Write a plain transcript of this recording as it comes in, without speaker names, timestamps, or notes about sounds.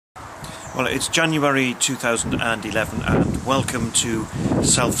Well, it's January 2011 and welcome to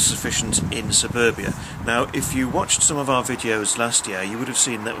Self-Sufficient in Suburbia. Now, if you watched some of our videos last year, you would have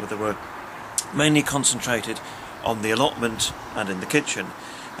seen that they were mainly concentrated on the allotment and in the kitchen.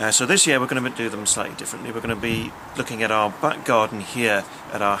 So this year we're going to do them slightly differently. We're going to be looking at our back garden here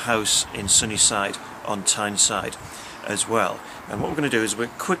at our house in Sunnyside on Tyneside as well. And what we're going to do is a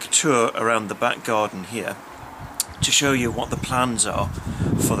quick tour around the back garden here to show you what the plans are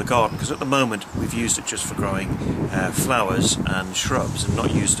for the garden, because at the moment we've used it just for growing flowers and shrubs and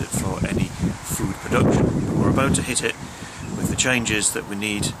not used it for any food production. But we're about to hit it with the changes that we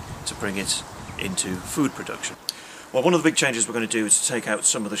need to bring it into food production. Well, one of the big changes we're going to do is to take out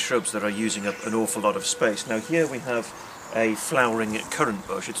some of the shrubs that are using up an awful lot of space. Now here we have a flowering currant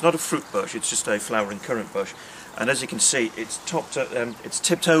bush. It's not a fruit bush, it's just a flowering currant bush, and as you can see it's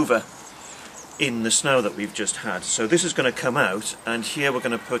tipped over in the snow that we've just had. So this is going to come out, and here we're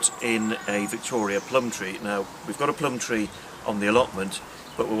going to put in a Victoria plum tree. Now we've got a plum tree on the allotment,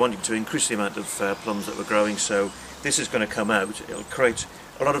 but we're wanting to increase the amount of plums that we're growing, so this is going to come out. It'll create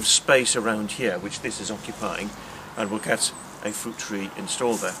a lot of space around here, which this is occupying, and we'll get a fruit tree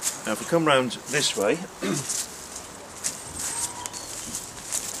installed there. Now if we come round this way,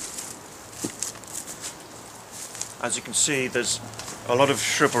 as you can see there's a lot of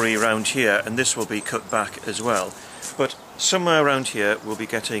shrubbery around here, and this will be cut back as well. But somewhere around here we'll be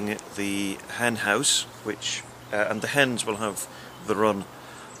getting the hen house, which and the hens will have the run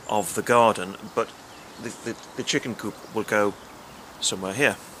of the garden, but the chicken coop will go somewhere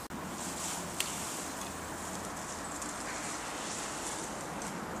here.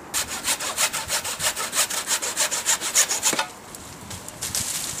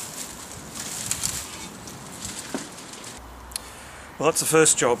 Well, that's the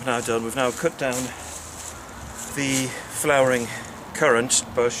first job now done. We've now cut down the flowering currant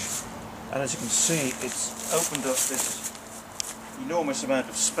bush, and as you can see it's opened up this enormous amount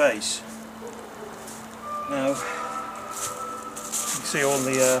of space. Now you can see all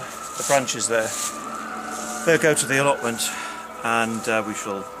the branches there. They'll go to the allotment, and we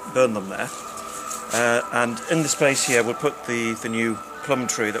shall burn them there. And in the space here we'll put the new plum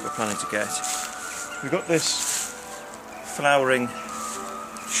tree that we're planning to get. We've got this flowering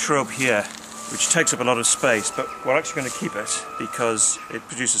shrub here which takes up a lot of space, but we're actually going to keep it because it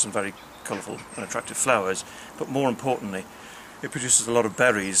produces some very colourful and attractive flowers, but more importantly it produces a lot of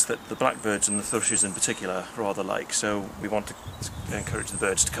berries that the blackbirds and the thrushes in particular rather like, so we want to encourage the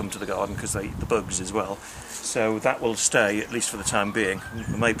birds to come to the garden because they eat the bugs as well. So that will stay, at least for the time being.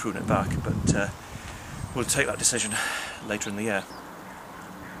 We may prune it back, but we'll take that decision later in the year.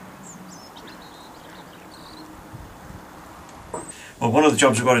 Well, one of the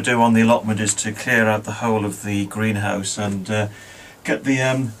jobs we've got to do on the allotment is to clear out the whole of the greenhouse and get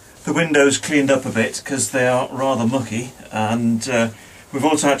the windows cleaned up a bit, because they are rather mucky, and we've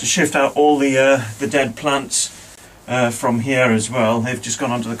also had to shift out all the dead plants from here as well. They've just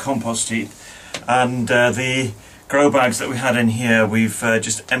gone onto the compost heap, and the grow bags that we had in here we've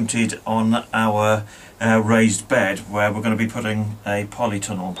just emptied on our raised bed, where we're going to be putting a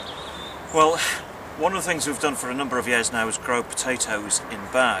polytunnel. Well, one of the things we've done for a number of years now is grow potatoes in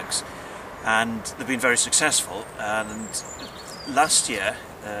bags, and they've been very successful. And last year,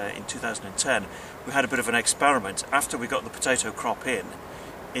 in 2010, we had a bit of an experiment. After we got the potato crop in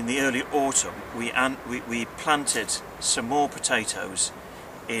the early autumn, we planted some more potatoes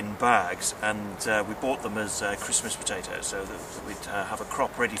in bags, and we bought them as Christmas potatoes, so that we'd have a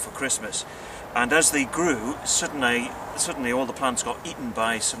crop ready for Christmas. And as they grew, suddenly all the plants got eaten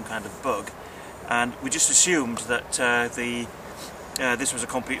by some kind of bug, and we just assumed that this was a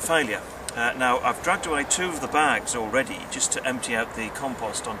complete failure. Now I've dragged away 2 of the bags already just to empty out the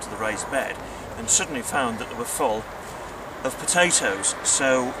compost onto the raised bed, and suddenly found that they were full of potatoes.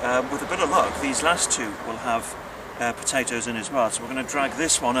 So with a bit of luck these last 2 will have potatoes in as well. So we're going to drag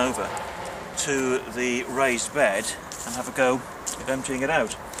this one over to the raised bed and have a go at emptying it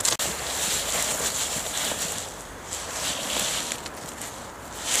out.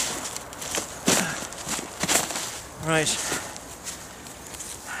 Right,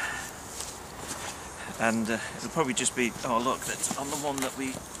 and it'll probably just be, oh look, that on the one that we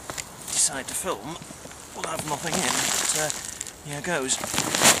decide to film we'll have nothing in, but here goes.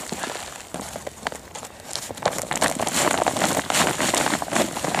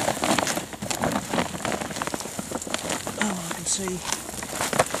 Oh, I can see,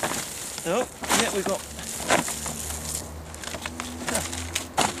 oh yeah,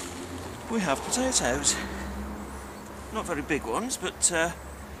 we have potatoes. Not very big ones, but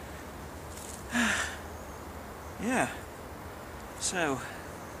yeah. So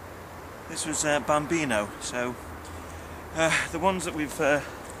This was Bambino, so the ones that we've got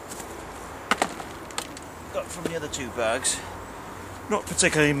from the other two bags, not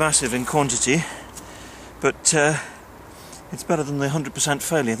particularly massive in quantity, but it's better than the 100%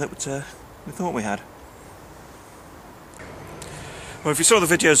 failure that we thought we had. Well, if you saw the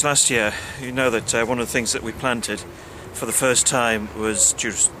videos last year, you know that one of the things that we planted for the first time was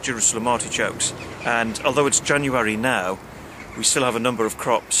Jerusalem artichokes, and although it's January now, we still have a number of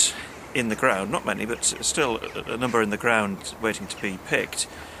crops in the ground, not many, but still a number in the ground waiting to be picked,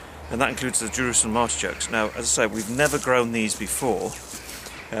 and that includes the Jerusalem artichokes. Now, as I say, we've never grown these before.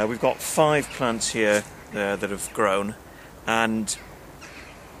 We've got 5 plants here that have grown, and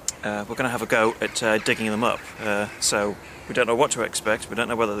we're going to have a go at digging them up. So we don't know what to expect, we don't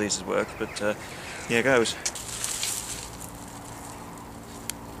know whether these will work, but here goes.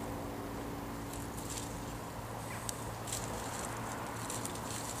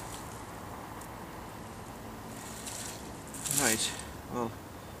 Right, well,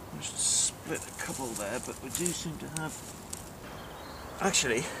 I just split a couple there, but we do seem to have...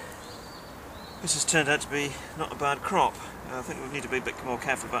 Actually, this has turned out to be not a bad crop. I think we need to be a bit more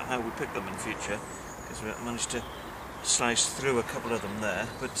careful about how we pick them in future, because we managed to slice through a couple of them there,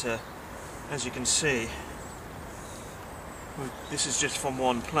 but as you can see, this is just from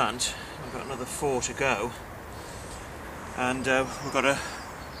one plant. We've got another 4 to go, and we've got a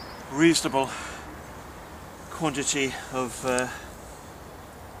reasonable quantity of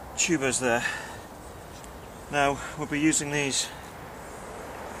tubers there. Now we'll be using these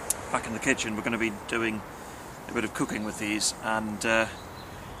back in the kitchen. We're going to be doing a bit of cooking with these, and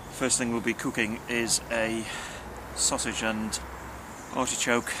first thing we'll be cooking is a sausage and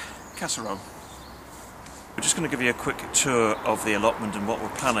artichoke casserole. We're just going to give you a quick tour of the allotment and what we're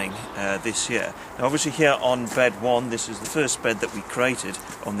planning this year. Now obviously here on bed 1, this is the first bed that we created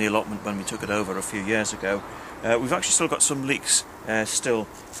on the allotment when we took it over a few years ago. We've actually still got some leeks still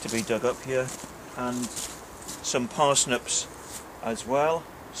to be dug up here, and some parsnips as well,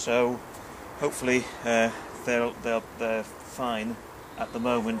 so hopefully they're fine at the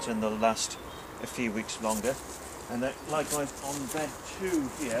moment and they'll last a few weeks longer. And likewise on bed 2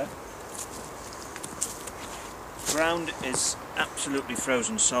 here, ground is absolutely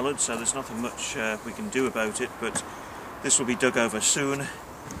frozen solid, so there's nothing much we can do about it, but this will be dug over soon.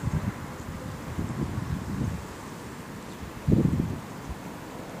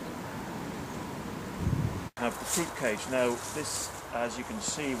 Have the fruit cage. Now this, as you can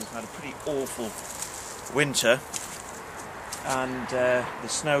see, we've had a pretty awful winter, and the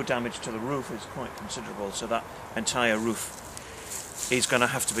snow damage to the roof is quite considerable, so that entire roof is going to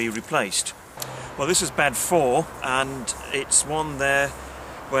have to be replaced. Well, this is bed 4, and it's one there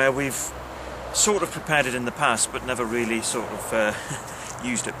where we've sort of prepared it in the past but never really sort of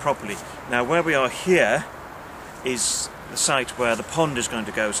used it properly. Now where we are here is the site where the pond is going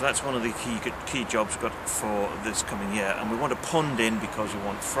to go, so that's one of the key jobs we've got for this coming year, and we want a pond in because we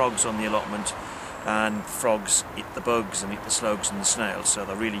want frogs on the allotment, and frogs eat the bugs and eat the slugs and the snails, so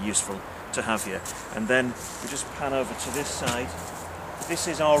they're really useful to have here. And then we just pan over to this side. This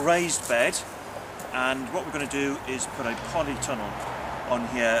is our raised bed, and what we're going to do is put a polytunnel on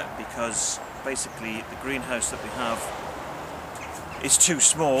here because basically the greenhouse that we have is too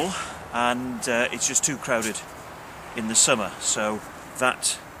small, and it's just too crowded in the summer, so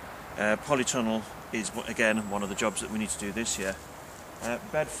that polytunnel is again one of the jobs that we need to do this year.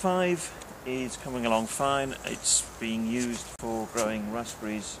 Bed 5 is coming along fine. It's being used for growing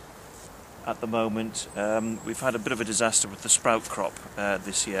raspberries at the moment. We've had a bit of a disaster with the sprout crop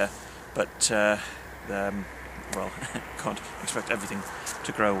this year, but well, can't expect everything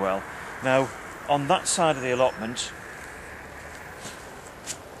to grow well. Now on that side of the allotment,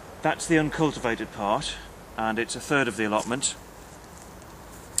 that's the uncultivated part, and it's 1/3 of the allotment,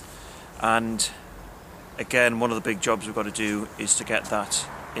 and again one of the big jobs we've got to do is to get that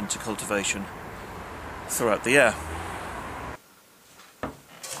into cultivation throughout the year.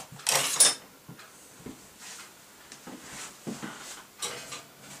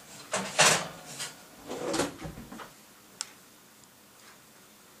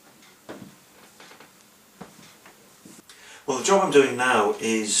 Well, the job I'm doing now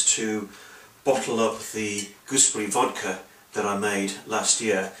is to bottle up the gooseberry vodka that I made last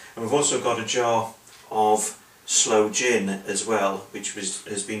year, and we've also got a jar of sloe gin as well, which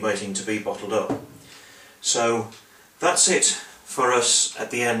has been waiting to be bottled up. So that's it for us at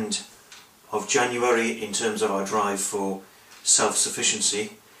the end of January in terms of our drive for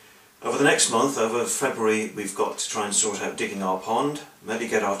self-sufficiency. Over the next month, over February, we've got to try and sort out digging our pond, maybe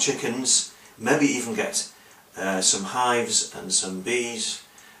get our chickens, maybe even get some hives and some bees,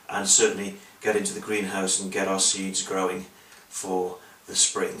 and certainly get into the greenhouse and get our seeds growing for the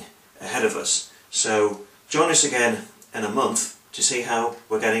spring ahead of us. So join us again in a month to see how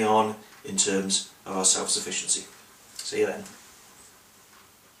we're getting on in terms of our self-sufficiency. See you then.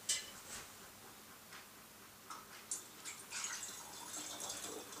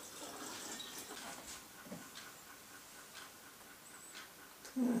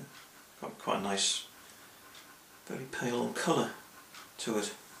 Got quite a nice, very pale colour to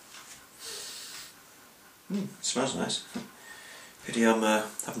it. Smells nice. Pity I'm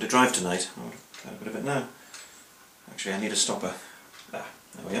having to drive tonight. I'll get a bit of it now. Actually, I need a stopper. There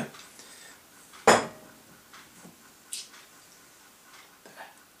we are.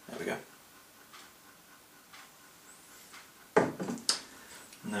 There we go.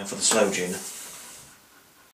 Now for the sloe gin.